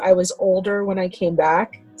I was older when I came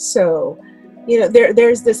back. So,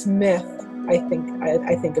 there's this myth, I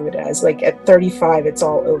think of it as like at 35, it's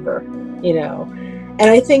all over, And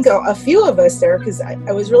I think a few of us there, because I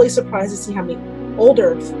was really surprised to see how many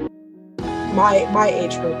older, my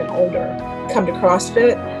age group and older, come to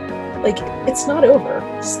CrossFit. Like, it's not over.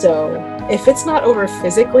 So if it's not over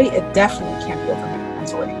physically, it definitely can't be over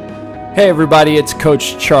mentally. Hey everybody, it's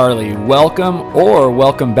Coach Charlie.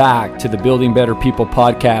 Welcome back to the Building Better People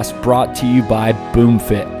podcast, brought to you by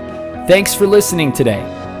BoomFit. Thanks for listening today.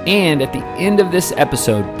 And at the end of this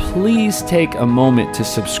episode, please take a moment to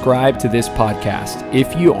subscribe to this podcast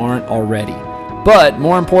if you aren't already. But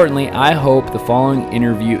more importantly, I hope the following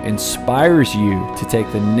interview inspires you to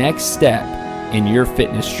take the next step in your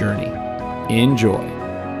fitness journey. Enjoy.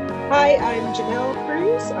 Hi, I'm Janelle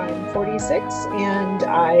Cruz. I'm 46, and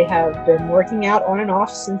I have been working out on and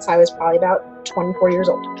off since I was probably about 24 years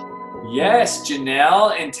old. Yes,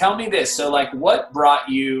 Janelle. And tell me this. So, what brought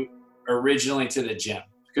you originally to the gym?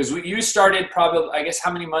 Because you started probably, I guess, how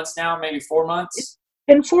many months now? Maybe 4 months? It's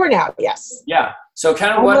been 4 now, yes. Yeah. So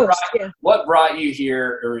kind of what brought you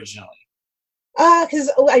here originally? Because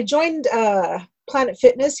I joined Planet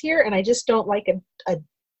Fitness here, and I just don't like a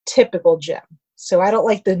typical gym. So I don't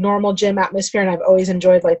like the normal gym atmosphere, and I've always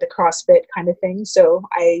enjoyed like the CrossFit kind of thing. So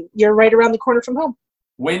you're right around the corner from home.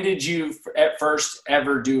 When did you at first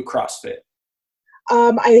ever do CrossFit?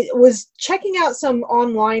 I was checking out some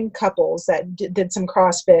online couples that did some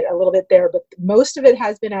CrossFit a little bit there, but most of it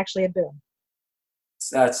has been actually at Boom.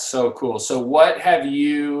 That's so cool. So what have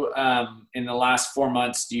you, in the last 4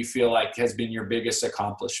 months, do you feel like has been your biggest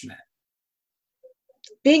accomplishment?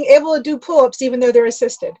 Being able to do pull-ups even though they're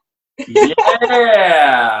assisted.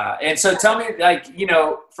 Yeah. And so tell me,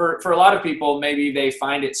 for a lot of people, maybe they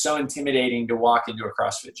find it so intimidating to walk into a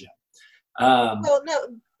CrossFit gym. Well, no.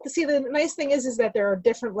 See, the nice thing is that there are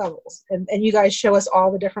different levels, and you guys show us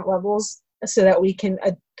all the different levels so that we can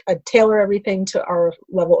tailor everything to our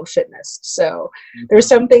level of fitness. So there's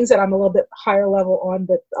some things that I'm a little bit higher level on,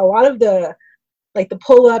 but a lot of the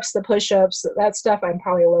pull-ups, the push-ups, that stuff I'm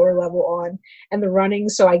probably a lower level on, and the running.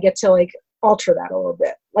 So I get to alter that a little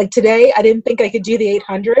bit. Like today, I didn't think I could do the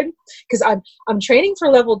 800 because I'm training for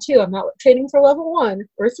level 2. I'm not training for level 1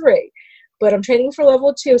 or 3, but I'm training for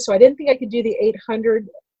level 2. So I didn't think I could do the 800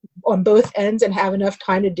 on both ends and have enough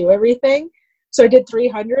time to do everything. So I did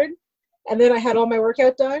 300, and then I had all my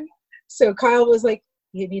workout done. So Kyle was like,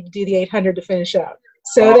 you need to do the 800 to finish up.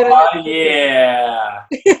 So yeah.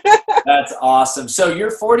 That's awesome. So you're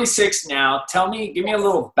 46 now. Give me a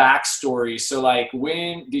little backstory. So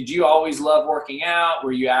when did you always love working out?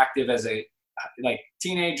 Were you active as a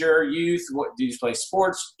teenager, youth? What did you play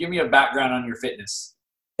sports? Give me a background on your fitness.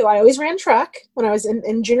 So I always ran track when I was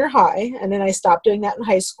in junior high, and then I stopped doing that in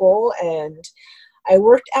high school, and I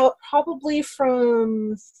worked out probably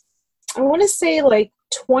from, I want to say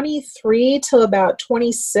 23 till about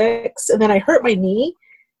 26, and then I hurt my knee,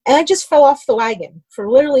 and I just fell off the wagon for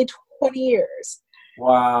literally 20 years.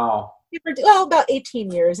 Wow. Well, about 18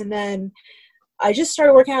 years, and then I just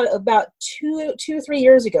started working out about 2 or 3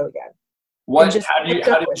 years ago again. How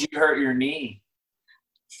did you hurt your knee?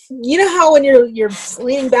 You know how when you're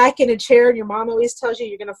leaning back in a chair and your mom always tells you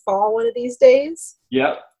you're going to fall one of these days?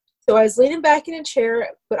 Yep. So I was leaning back in a chair,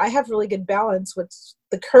 but I have really good balance. What's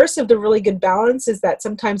the curse of the really good balance is that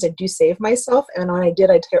sometimes I do save myself, and when I did,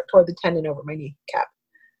 I tore the tendon over my kneecap.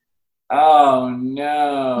 Oh,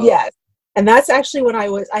 no. Yes. And that's actually when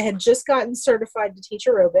I had just gotten certified to teach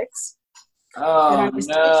aerobics. Oh, and I was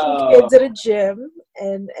teaching kids at a gym,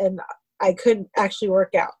 and I couldn't actually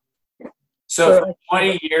work out. So for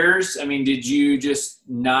 20 years, did you just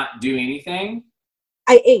not do anything?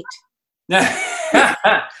 I ate.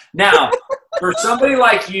 Now, for somebody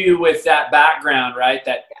like you with that background, right?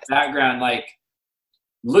 That background,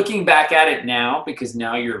 looking back at it now, because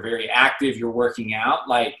now you're very active, you're working out,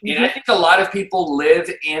 and I think a lot of people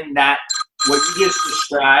live in that, what you just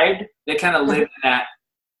described, they kind of live in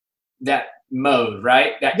that mode,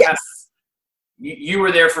 right? That yes. kind of, you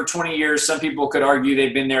were there for 20 years. Some people could argue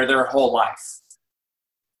they've been there their whole life.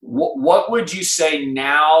 What would you say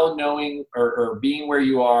now, knowing or being where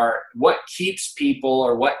you are, what keeps people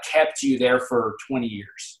or what kept you there for 20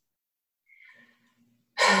 years?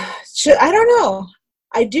 I don't know.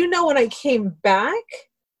 I do know when I came back,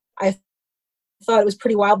 I thought it was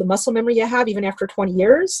pretty wild, the muscle memory you have even after 20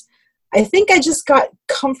 years. I think I just got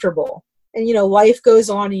comfortable. And, life goes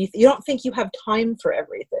on, and you don't think you have time for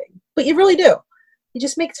everything. But you really do. You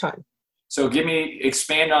just make time. So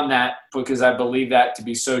expand on that, because I believe that to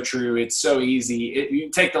be so true. It's so easy. You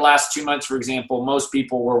take the last 2 months, for example, most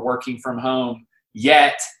people were working from home,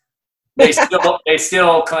 yet they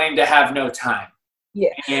still claim to have no time.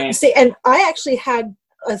 Yeah. And See, and I actually had,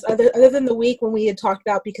 other than the week when we had talked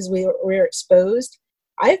about because we were exposed,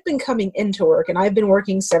 I've been coming into work and I've been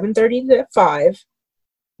working 7:30 to 5,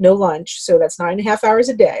 no lunch. So that's 9.5 hours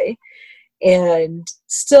a day, and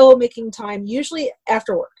still making time, usually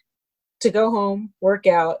after work, to go home, work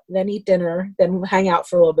out, then eat dinner, then hang out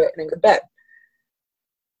for a little bit and then go to bed.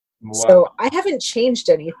 wow. So I haven't changed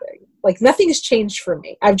anything. Like, nothing's changed for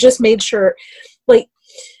me. I've just made sure, like,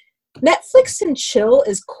 Netflix and chill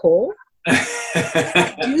is cool.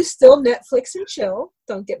 I do still Netflix and chill,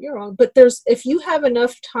 don't get me wrong, but if you have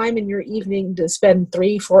enough time in your evening to spend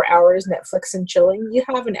 3-4 hours Netflix and chilling, you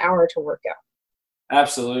have an hour to work out.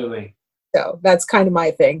 Absolutely. So that's kind of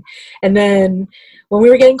my thing. And then when we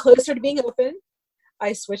were getting closer to being open,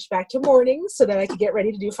 I switched back to mornings so that I could get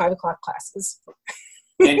ready to do 5 o'clock classes.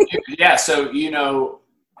 And yeah, so,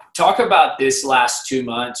 talk about this last 2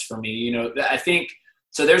 months for me. I think,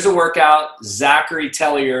 so there's a workout, Zachary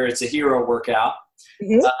Tellier, it's a hero workout,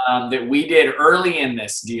 that we did early in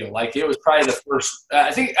this deal. Like, it was probably the first,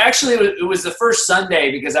 I think actually it was the first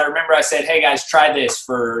Sunday, because I remember I said, hey guys, try this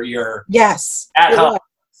for your at home.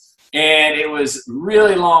 And it was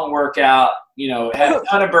really long workout, it had a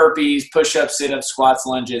ton of burpees, push-ups, sit-ups, squats,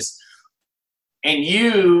 lunges. And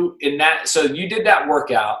you did that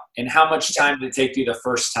workout, and how much time did it take you the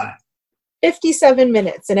first time? 57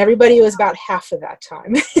 minutes, and everybody was about half of that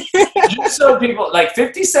time. Just so people, like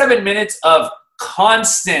 57 minutes of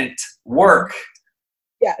constant work.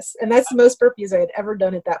 Yes, and that's the most burpees I had ever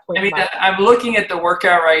done at that point. I mean, I'm looking at the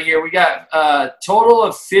workout right here. We got a total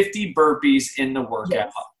of 50 burpees in the workout.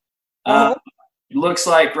 Yes. Looks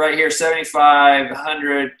like right here, 75,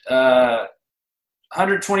 100,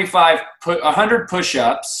 125, 100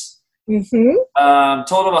 push-ups.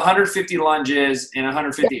 Total of 150 lunges and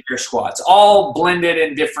 150 air squats, all blended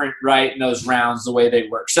and different, right, in those rounds, the way they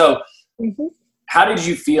work. So how did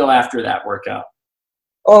you feel after that workout?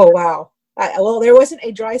 Oh, wow. Well, there wasn't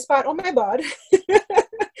a dry spot on my bod.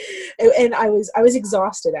 And I was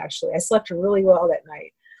exhausted, actually. I slept really well that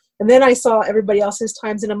night. And then I saw everybody else's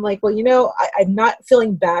times, and I'm like, well, I'm not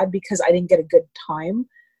feeling bad because I didn't get a good time,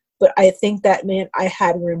 but I think that meant I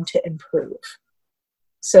had room to improve.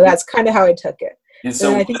 So that's kind of how I took it. And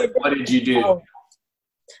so what did you do?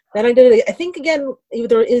 Then I did it, I think, again,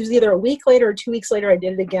 it was either a week later or 2 weeks later, I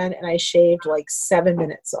did it again, and I shaved like 7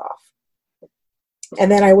 minutes off.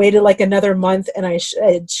 And then I waited like another month, and I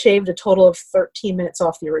shaved a total of 13 minutes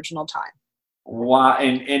off the original time. Wow.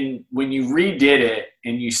 And when you redid it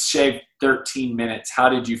and you shaved 13 minutes, how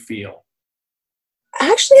did you feel?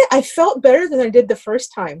 Actually, I felt better than I did the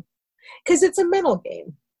first time, because it's a mental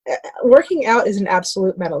game. Working out is an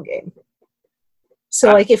absolute mental game.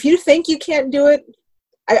 So, like, if you think you can't do it,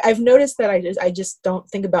 I've noticed that I just don't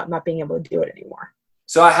think about not being able to do it anymore.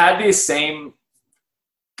 So I had the same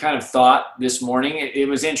kind of thought this morning. It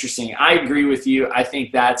was interesting. I agree with you. I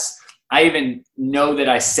think I even know that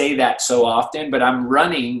I say that so often, but I'm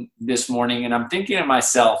running this morning and I'm thinking to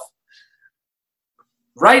myself,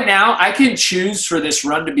 right now I can choose for this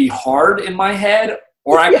run to be hard in my head,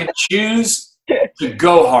 or I can choose to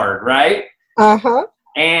go hard, right?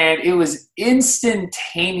 And it was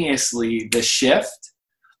instantaneously the shift.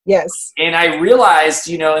 Yes. And I realized,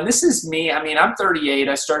 and this is me. I mean, I'm 38.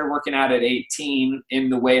 I started working out at 18 in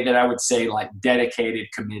the way that I would say, like, dedicated,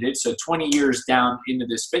 committed. So 20 years down into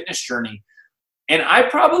this fitness journey. And I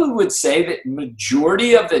probably would say that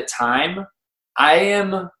majority of the time I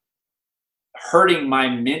am hurting my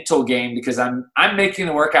mental game because I'm making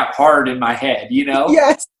the workout hard in my head,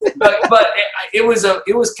 Yes. but it was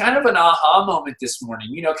kind of an aha moment this morning,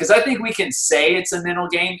 because I think we can say it's a mental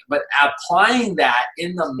game, but applying that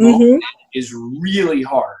in the moment is really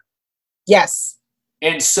hard. Yes.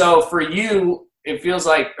 And so for you, it feels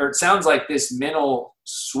like, or it sounds like, this mental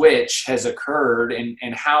switch has occurred. And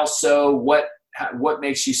how so? What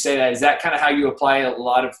makes you say that? Is that kind of how you apply a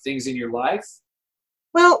lot of things in your life?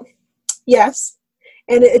 Well, yes.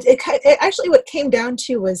 And it actually, what came down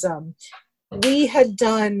to was we had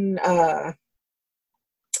done I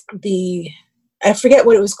forget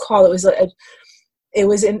what it was called. It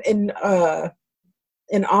was in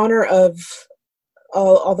honor of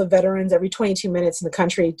all the veterans. Every 22 minutes in the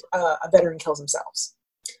country, a veteran kills themselves.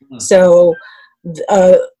 So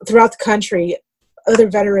throughout the country, other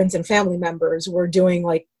veterans and family members were doing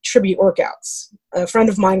like tribute workouts. A friend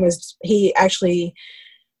of mine he actually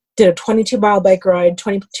did a 22-mile bike ride,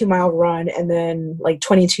 22-mile run, and then like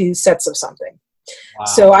 22 sets of something. Wow.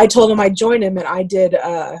 So I told him I'd join him, and I did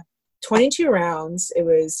 22 rounds. I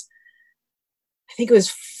think it was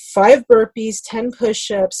 5 burpees, 10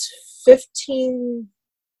 push-ups, 15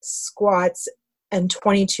 squats and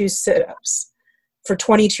 22 sit-ups for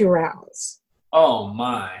 22 rounds. Oh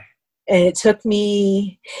my. And it took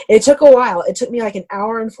a while. It took me like an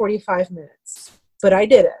hour and 45 minutes, but I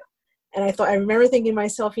did it. And I remember thinking to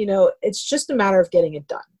myself, it's just a matter of getting it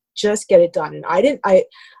done. Just get it done. And I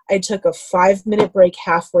took a 5-minute break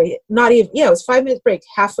halfway, it was 5-minute break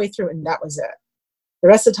halfway through, and that was it. The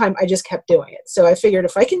rest of the time I just kept doing it. So I figured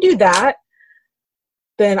if I can do that,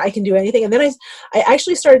 then I can do anything. And then I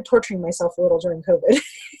actually started torturing myself a little during COVID.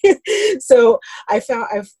 So I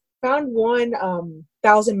found one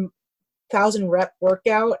 1,000 rep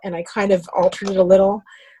workout, and I kind of altered it a little.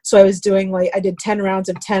 So I was doing I did 10 rounds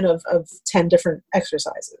of 10 of 10 different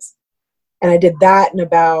exercises. And I did that in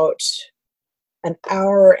about an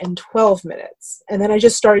hour and 12 minutes. And then I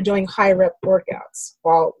just started doing high rep workouts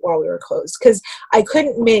while we were closed, because I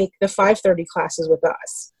couldn't make the 5:30 classes with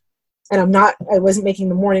us. And I wasn't making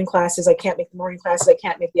the morning classes. I can't make the morning classes. I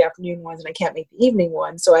can't make the afternoon ones, and I can't make the evening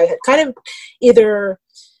ones. So I had kind of either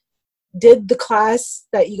did the class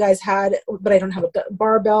that you guys had, but I don't have a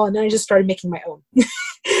barbell. And then I just started making my own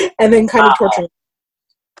and then kind of torturing.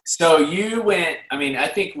 So you went, I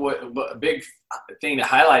think what a big thing to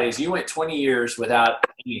highlight is you went 20 years without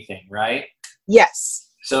anything, right? Yes.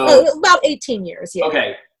 So about 18 years. Yeah.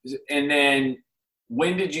 Okay. And then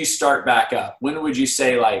when did you start back up? When would you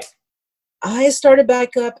say I started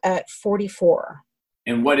back up at 44.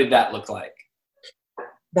 And what did that look like?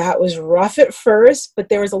 That was rough at first, but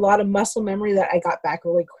there was a lot of muscle memory that I got back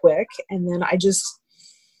really quick. And then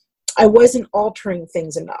I wasn't altering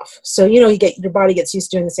things enough. So, your body gets used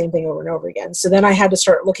to doing the same thing over and over again. So then I had to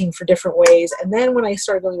start looking for different ways. And then when I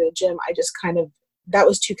started going to the gym, I just that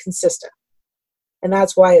was too consistent. And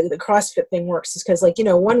that's why the CrossFit thing works, is because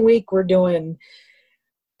 1 week we're doing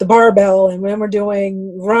the barbell, and when we're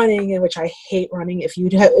doing running, in which I hate running. If you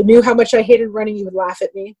knew how much I hated running, you would laugh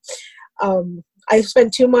at me. I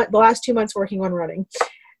spent the last 2 months working on running.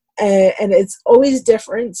 And it's always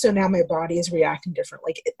different. So now my body is reacting different.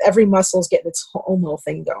 Every muscle's getting its own little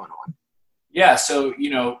thing going on. Yeah. So,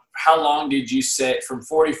 how long did you say from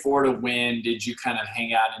 44 to when did you kind of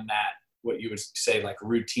hang out in that, what you would say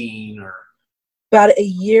routine? Or about a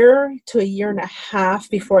year to a year and a half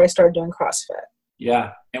before I started doing CrossFit.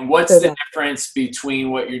 Yeah. And what's the difference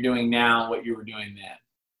between what you're doing now and what you were doing then?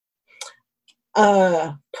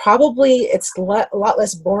 Probably it's a lot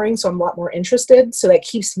less boring, so I'm a lot more interested, so that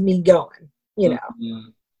keeps me going, Mm-hmm.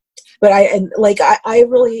 But I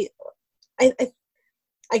really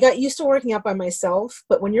got used to working out by myself,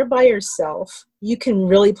 but when you're by yourself, you can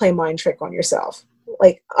really play mind trick on yourself.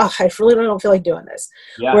 I really don't feel like doing this.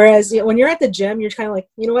 Yeah. Whereas when you're at the gym, you're kind of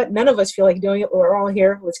you know what, none of us feel like doing it, but we're all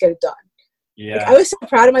here, let's get it done. Yeah. I was so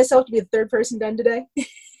proud of myself to be the third person done today.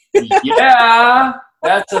 Yeah.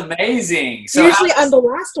 That's amazing. So usually I'm the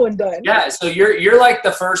last one done. Yeah. So you're like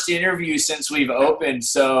the first interview since we've opened.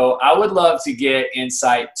 So I would love to get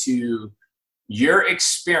insight to your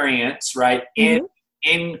experience, right? Mm-hmm.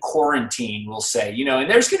 In quarantine, we'll say, and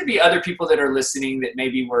there's going to be other people that are listening that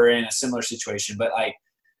maybe were in a similar situation, but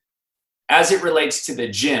as it relates to the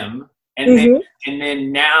gym and mm-hmm.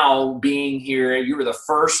 then now being here, you were the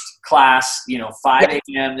first class, 5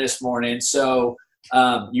 a.m. this morning. So,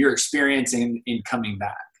 your experience in coming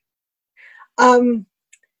back?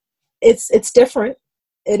 It's different.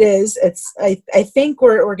 It is. I think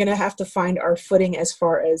we're going to have to find our footing as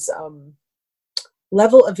far as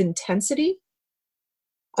level of intensity.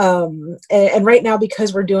 And right now,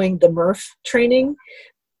 because we're doing the Murph training,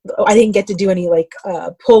 I didn't get to do any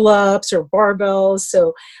pull-ups or barbells.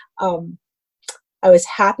 So I was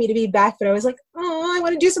happy to be back, but I was I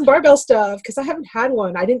want to do some barbell stuff because I haven't had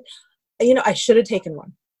one. I should have taken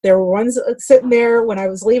one. There were ones sitting there when I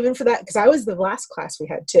was leaving for that, because I was the last class we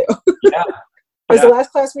had too. Yeah. I was the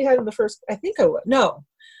last class we had in the first, I think I was. No,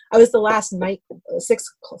 I was the last night,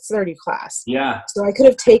 6:30 class. Yeah. So I could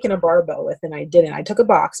have taken a barbell with, and I didn't. I took a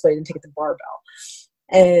box, but I didn't take the barbell.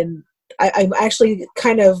 And I'm actually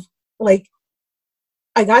kind of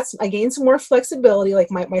I gained some more flexibility.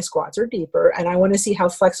 My squats are deeper, and I want to see how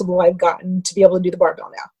flexible I've gotten to be able to do the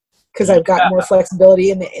barbell now, because I've got more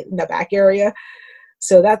flexibility in the back area.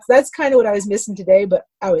 So that's kind of what I was missing today, but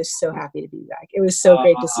I was so happy to be back. It was so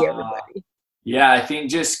great to see everybody. Yeah, I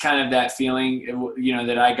think just kind of that feeling,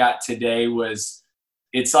 that I got today was,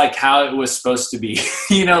 it's how it was supposed to be.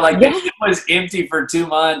 The gym was empty for 2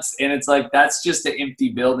 months, and it's that's just an empty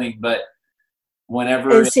building. But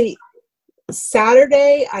whenever and see,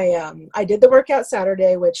 Saturday, I did the workout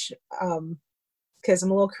Saturday, which because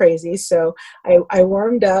I'm a little crazy, so I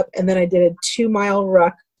warmed up, and then I did a 2-mile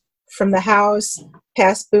ruck from the house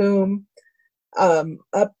past Boom,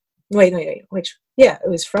 up. Wait, which Yeah, it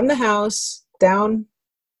was from the house down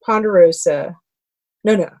Ponderosa.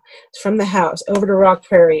 No, it's from the house over to Rock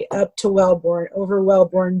Prairie, up to Wellborn, over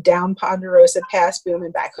Wellborn, down Ponderosa, past Boom,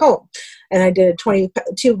 and back home. And I did a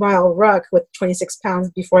 22-mile ruck with 26 pounds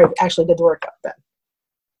before I actually did the workout then.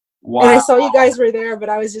 Wow. And I saw you guys were there, but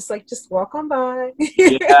I was just like, just walk on by.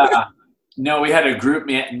 Yeah. No, we had a group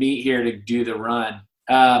meet here to do the run.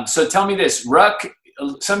 So tell me this, ruck,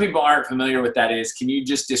 some people aren't familiar with that is. Can you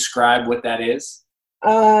just describe what that is?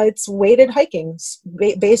 It's weighted hiking,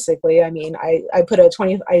 basically. I mean, I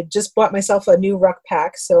just bought myself a new ruck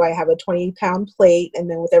pack, so I have a 20-pound plate, and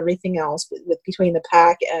then with everything else, with between the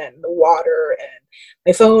pack and the water and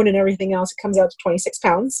my phone and everything else, it comes out to 26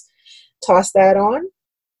 pounds. Toss that on,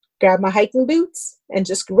 grab my hiking boots, and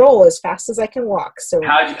just roll as fast as I can walk. So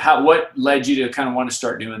what led you to kind of want to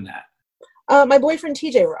start doing that? My boyfriend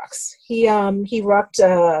TJ rucks. He rucked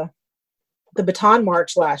the Baton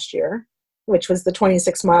March last year, which was the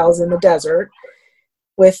 26 miles in the desert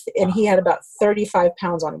and he had about 35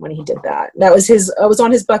 pounds on him when he did that. That was I was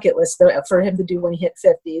on his bucket list for him to do when he hit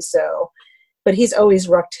 50. So, but he's always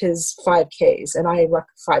rucked his 5Ks, and I ruck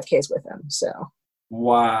 5Ks with him. So.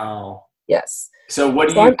 Wow. Yes. So what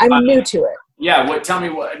do you? I'm new to it. Yeah. Tell me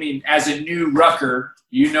what, I mean, as a new rucker,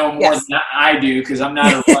 you know more than I do, because I'm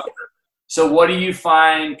not a rucker. So what do you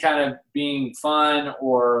find kind of being fun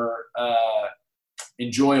or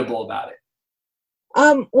enjoyable about it?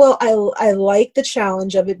 Well, I like the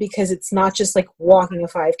challenge of it because it's not just like walking a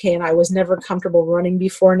 5K, and I was never comfortable running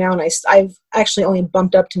before now. And I've actually only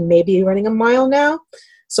bumped up to maybe running a mile now.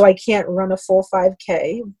 So I can't run a full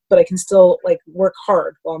 5K, but I can still like work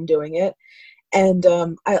hard while I'm doing it. And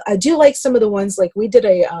I do like some of the ones, like we did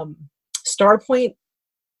a Star Point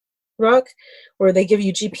ruck where they give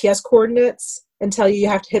you GPS coordinates and tell you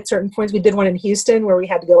have to hit certain points. We did one in Houston where we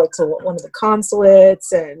had to go like to one of the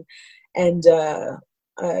consulates and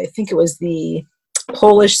I think it was the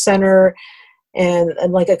Polish Center and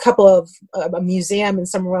like a couple of a museum and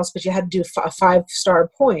somewhere else, but you had to do a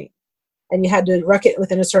 5-star point, and you had to ruck it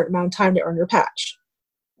within a certain amount of time to earn your patch.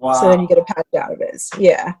 Wow. So then you get a patch out of it.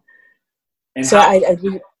 Yeah. And so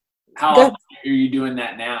how often are you doing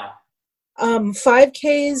that now?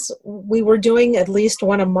 5Ks, we were doing at least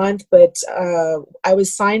one a month, but I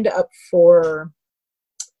was signed up for,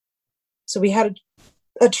 so we had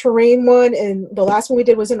a terrain one, and the last one we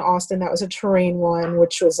did was in Austin. That was a terrain one,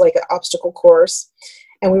 which was like an obstacle course.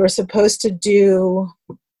 And we were supposed to do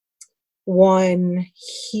one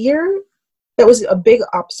here. That was a big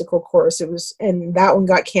obstacle course. And that one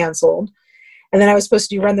got canceled. And then I was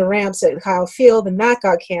supposed to run the ramps at Kyle Field, and that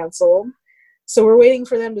got canceled. So we're waiting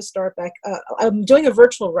for them to start back. I'm doing a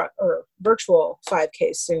virtual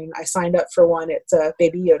 5K soon. I signed up for one at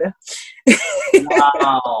Baby Yoda.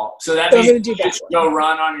 Wow! So that means you just go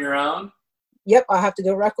run on your own. Yep, I'll have to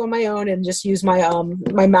go ruck on my own and just use my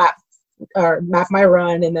my map or map my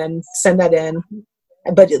run and then send that in.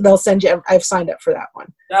 But they'll send you. I've signed up for that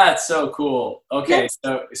one. That's so cool. Okay,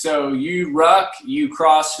 yes. So you ruck, you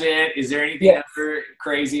CrossFit. Is there anything other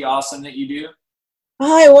crazy, awesome that you do?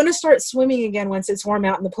 I want to start swimming again once it's warm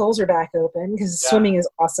out and the pools are back open, because swimming is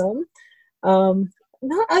awesome.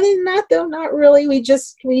 Not other than that though, not really. We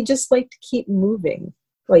just like to keep moving.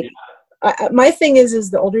 Like my thing is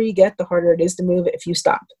the older you get, the harder it is to move if you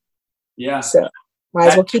stop. Yeah. So might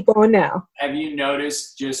as well keep going now. Have you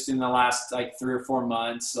noticed just in the last like 3 or 4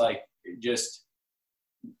 months, like just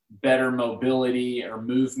better mobility or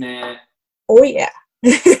movement? Oh yeah.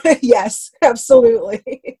 Yes,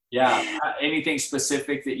 absolutely. Yeah. Anything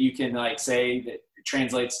specific that you can like say that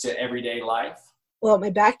translates to everyday life? Well, my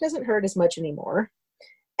back doesn't hurt as much anymore.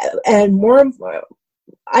 And more,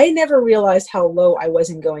 I never realized how low I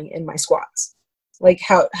wasn't going in my squats. Like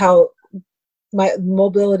how my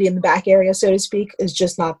mobility in the back area, so to speak, is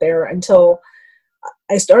just not there until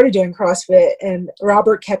I started doing CrossFit, and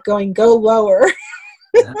Robert kept going, go lower.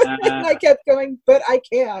 And I kept going, but I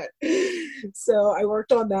can't. So I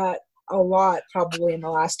worked on that a lot, probably in the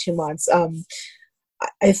last 2 months.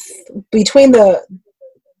 Between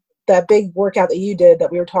that big workout that you did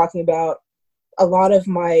that we were talking about, a lot of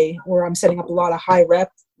where I'm setting up a lot of high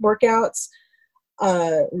rep workouts.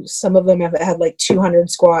 Some of them have had like 200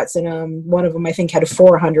 squats in them. One of them I think had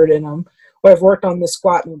 400 in them. Where I've worked on the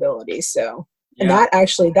squat mobility. So, and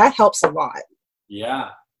that helps a lot. Yeah.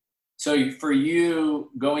 So for you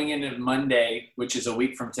going into Monday, which is a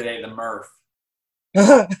week from today, the Murph.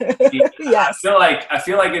 Yes. I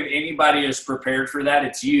feel like if anybody is prepared for that,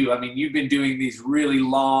 it's you. I mean, you've been doing these really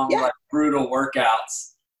long, like brutal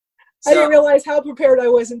workouts. So, I didn't realize how prepared I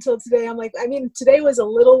was until today. I'm like, I mean, today was a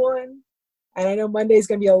little one, and I know Monday's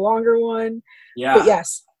going to be a longer one. Yeah. But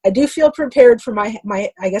yes, I do feel prepared for my,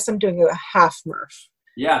 I guess I'm doing a half Murph.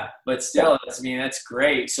 Yeah, but still, that's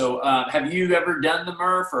great. So have you ever done the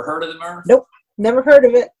Murph or heard of the Murph? Nope. Never heard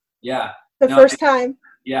of it. Yeah. First time.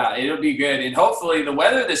 Yeah, it'll be good. And hopefully the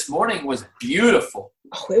weather this morning was beautiful.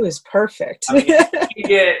 Oh, it was perfect. I mean,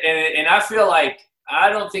 and I feel like I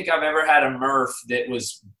don't think I've ever had a Murph that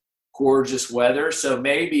was gorgeous weather. So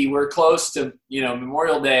maybe we're close to,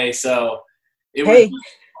 Memorial Day. So it was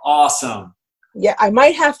awesome. Yeah, I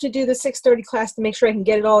might have to do the 6:30 class to make sure I can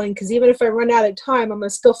get it all in, because even if I run out of time, I'm going to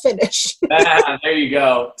still finish. There you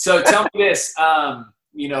go. So tell me this,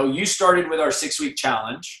 you started with our 6-week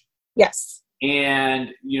challenge. Yes.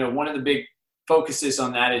 And, one of the big focuses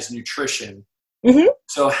on that is nutrition. Mm-hmm.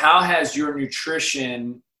 So how has your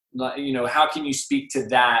nutrition, how can you speak to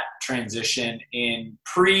that transition in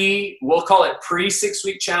we'll call it pre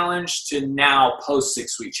 6-week challenge to now post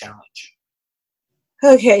 6-week challenge?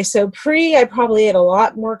 Okay, so I probably ate a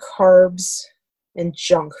lot more carbs and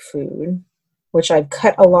junk food, which I've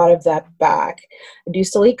cut a lot of that back. I do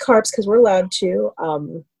still eat carbs because we're allowed to.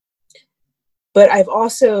 But I've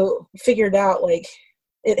also figured out,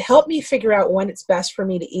 it helped me figure out when it's best for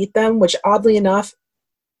me to eat them, which oddly enough,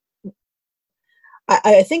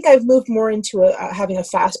 I think I've moved more into having a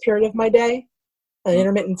fast period of my day, an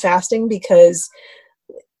intermittent fasting, because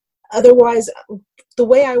otherwise the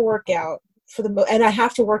way I work out and I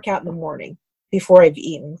have to work out in the morning before I've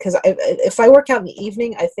eaten, because if I work out in the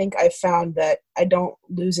evening, I think I've found that I don't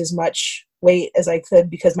lose as much weight as I could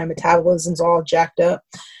because my metabolism's all jacked up.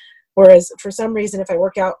 Whereas for some reason, if I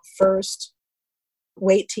work out first,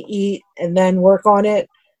 wait to eat, and then work on it,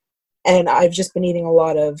 and I've just been eating a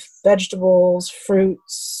lot of vegetables,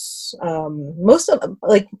 fruits, most of them,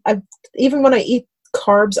 even when I eat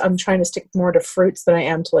carbs, I'm trying to stick more to fruits than I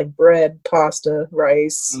am to bread, pasta,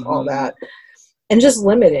 rice, all that, and just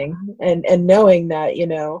limiting and knowing that,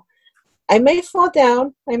 I may fall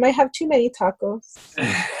down, I might have too many tacos.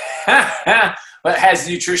 But has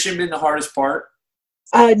nutrition been the hardest part?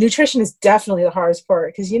 Nutrition is definitely the hardest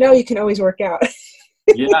part, because you can always work out.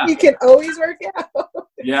 Yeah. You can always work out.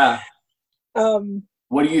 Yeah.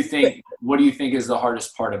 What do you think? What do you think is the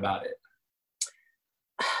hardest part about it?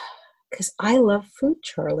 Because I love food,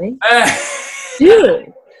 Charlie.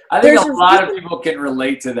 Dude, I think a lot of people can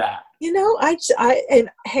relate to that.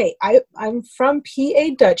 I'm from PA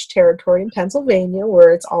Dutch territory in Pennsylvania,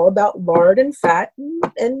 where it's all about lard and fat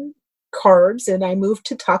and carbs, and I moved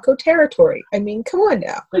to taco territory. I mean, come on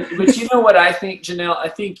now. But you know what I think, Janelle? I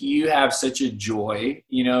think you have such a joy,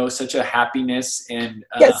 such a happiness and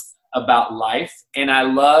about life. And I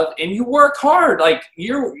love, and you work hard.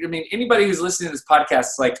 Anybody who's listening to this podcast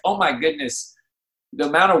is like, oh my goodness, the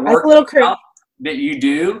amount of work that you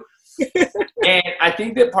do. And I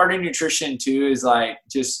think that part of nutrition too is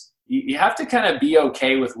just, you have to kind of be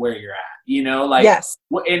okay with where you're at, yes.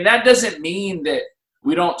 And that doesn't mean that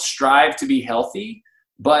we don't strive to be healthy,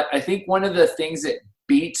 but I think one of the things that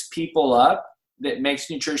beats people up that makes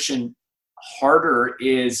nutrition harder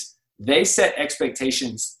is they set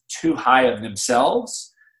expectations too high of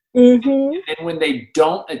themselves. Mm-hmm. And when they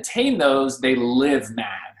don't attain those, they live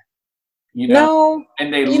mad, No,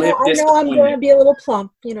 and they live I know I'm going to be a little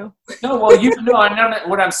plump, No, well,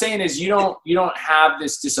 what I'm saying is you don't have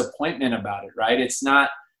this disappointment about it, right? It's not.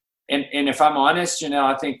 And if I'm honest,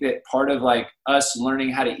 I think that part of us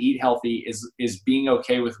learning how to eat healthy is being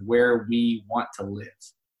okay with where we want to live.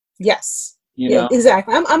 Yes. Yeah,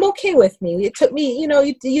 exactly. I'm okay with me. It took me,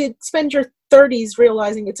 you spend your 30s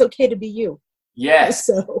realizing it's okay to be you. Yes.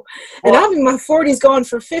 So, and I'm in my 40s going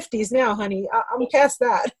for 50s now, honey. I'm past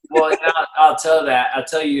that. Well, I'll tell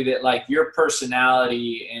you that your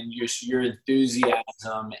personality and your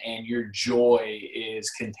enthusiasm and your joy is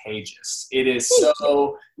contagious. It is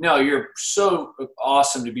you're so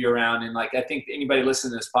awesome to be around. And I think anybody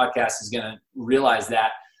listening to this podcast is going to realize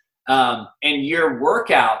that. And your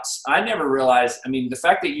workouts, I never realized, the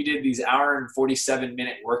fact that you did these hour and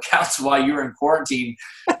 47-minute workouts while you were in quarantine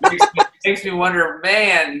makes me wonder,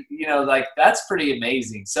 man, that's pretty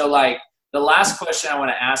amazing. So the last question I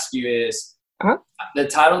want to ask you is, the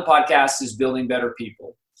title of the podcast is Building Better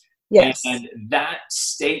People. Yes. And that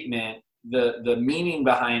statement, the meaning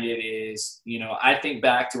behind it is, I think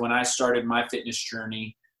back to when I started my fitness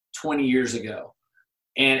journey 20 years ago.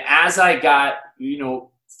 And as I got,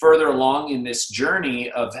 further along in this journey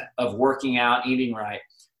of working out, eating right,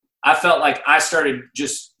 I felt like I started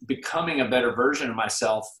just becoming a better version of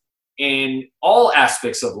myself in all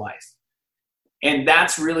aspects of life. And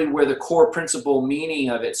that's really where the core principle meaning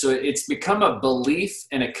of it. So it's become a belief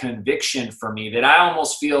and a conviction for me that I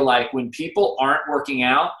almost feel like when people aren't working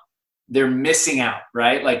out, they're missing out,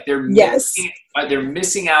 right? They're missing they're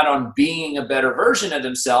missing out on being a better version of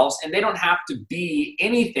themselves, and they don't have to be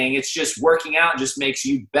anything. It's just working out just makes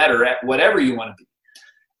you better at whatever you want to be.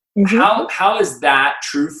 How is that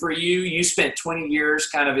true for you? You spent 20 years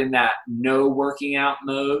kind of in that no working out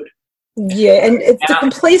mode. Yeah, and it's the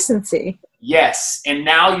complacency. Yes, and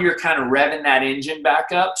now you're kind of revving that engine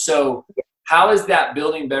back up. So how is that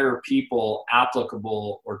building better people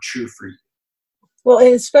applicable or true for you? Well,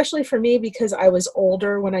 and especially for me, because I was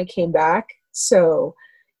older when I came back. So,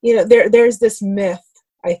 there's this myth,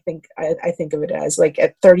 I think of it as, like,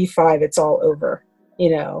 at 35, it's all over,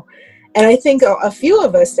 And I think a few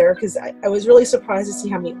of us there, because I was really surprised to see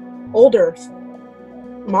how many older,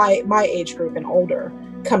 my age group and older,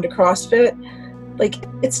 come to CrossFit. Like,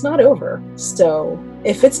 it's not over. So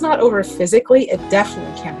if it's not over physically, it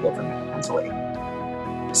definitely can't be over mentally.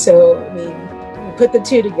 So, I mean, put the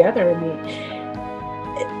two together. I mean,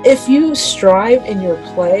 if you strive in your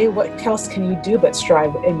play, what else can you do but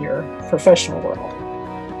strive in your professional world?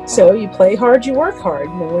 So you play hard, you work hard.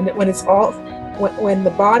 When it's all, when the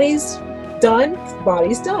body's done, the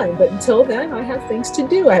body's done. But until then, I have things to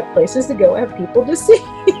do. I have places to go. I have people to see.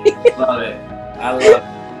 Love it. I love it.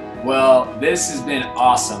 Well, this has been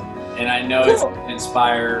awesome, and I know it's going to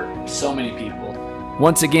inspire so many people.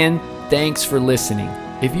 Once again, thanks for listening.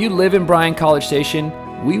 If you live in Bryan College Station,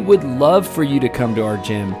 we would love for you to come to our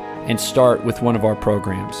gym and start with one of our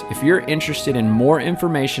programs. If you're interested in more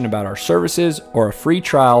information about our services or a free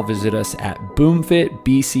trial, visit us at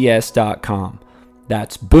boomfitbcs.com.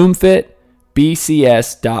 That's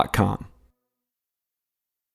boomfitbcs.com.